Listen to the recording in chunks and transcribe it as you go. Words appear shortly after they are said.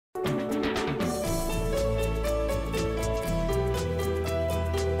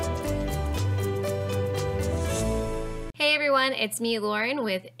everyone, it's me, Lauren,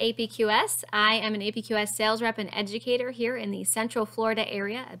 with APQS. I am an APQS sales rep and educator here in the Central Florida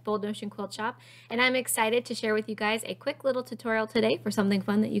area at Bold Notion Quilt Shop, and I'm excited to share with you guys a quick little tutorial today for something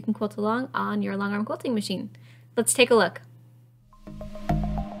fun that you can quilt along on your long arm quilting machine. Let's take a look.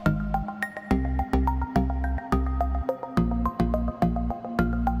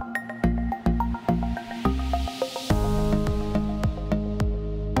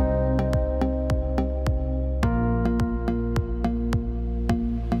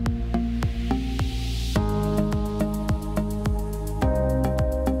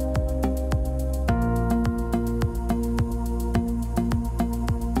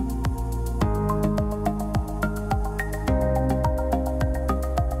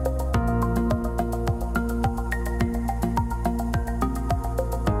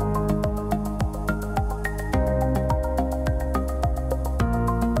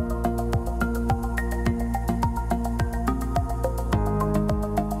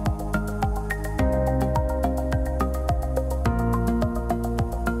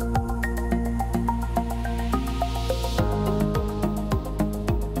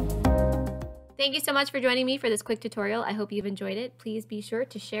 Thank you so much for joining me for this quick tutorial. I hope you've enjoyed it. Please be sure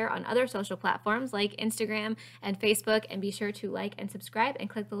to share on other social platforms like Instagram and Facebook, and be sure to like and subscribe and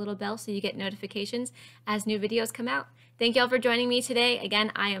click the little bell so you get notifications as new videos come out. Thank you all for joining me today.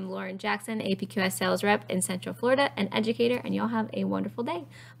 Again, I am Lauren Jackson, APQS sales rep in Central Florida and educator, and y'all have a wonderful day.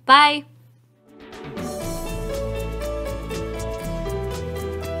 Bye.